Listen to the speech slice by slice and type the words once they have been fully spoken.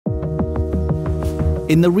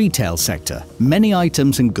In the retail sector, many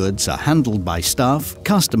items and goods are handled by staff,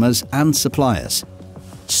 customers and suppliers.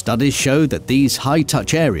 Studies show that these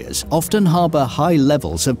high-touch areas often harbour high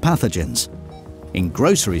levels of pathogens. In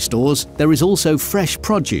grocery stores, there is also fresh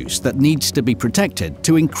produce that needs to be protected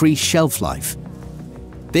to increase shelf life.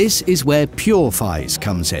 This is where PureFize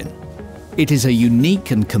comes in. It is a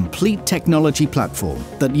unique and complete technology platform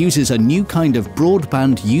that uses a new kind of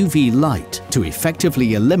broadband UV light to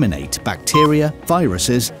effectively eliminate bacteria,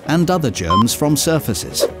 viruses and other germs from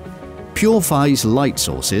surfaces. PureFize light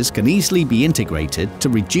sources can easily be integrated to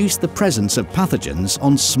reduce the presence of pathogens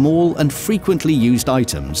on small and frequently used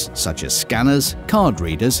items such as scanners, card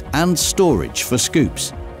readers and storage for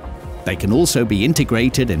scoops. They can also be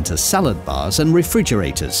integrated into salad bars and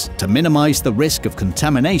refrigerators to minimize the risk of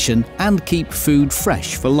contamination and keep food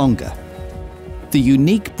fresh for longer. The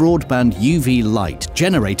unique broadband UV light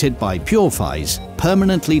generated by PureFize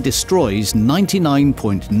permanently destroys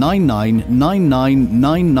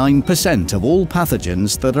 99.999999% of all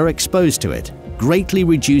pathogens that are exposed to it, greatly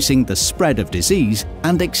reducing the spread of disease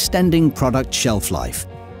and extending product shelf life.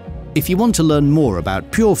 If you want to learn more about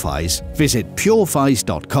PureFize, visit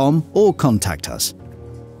purefize.com or contact us.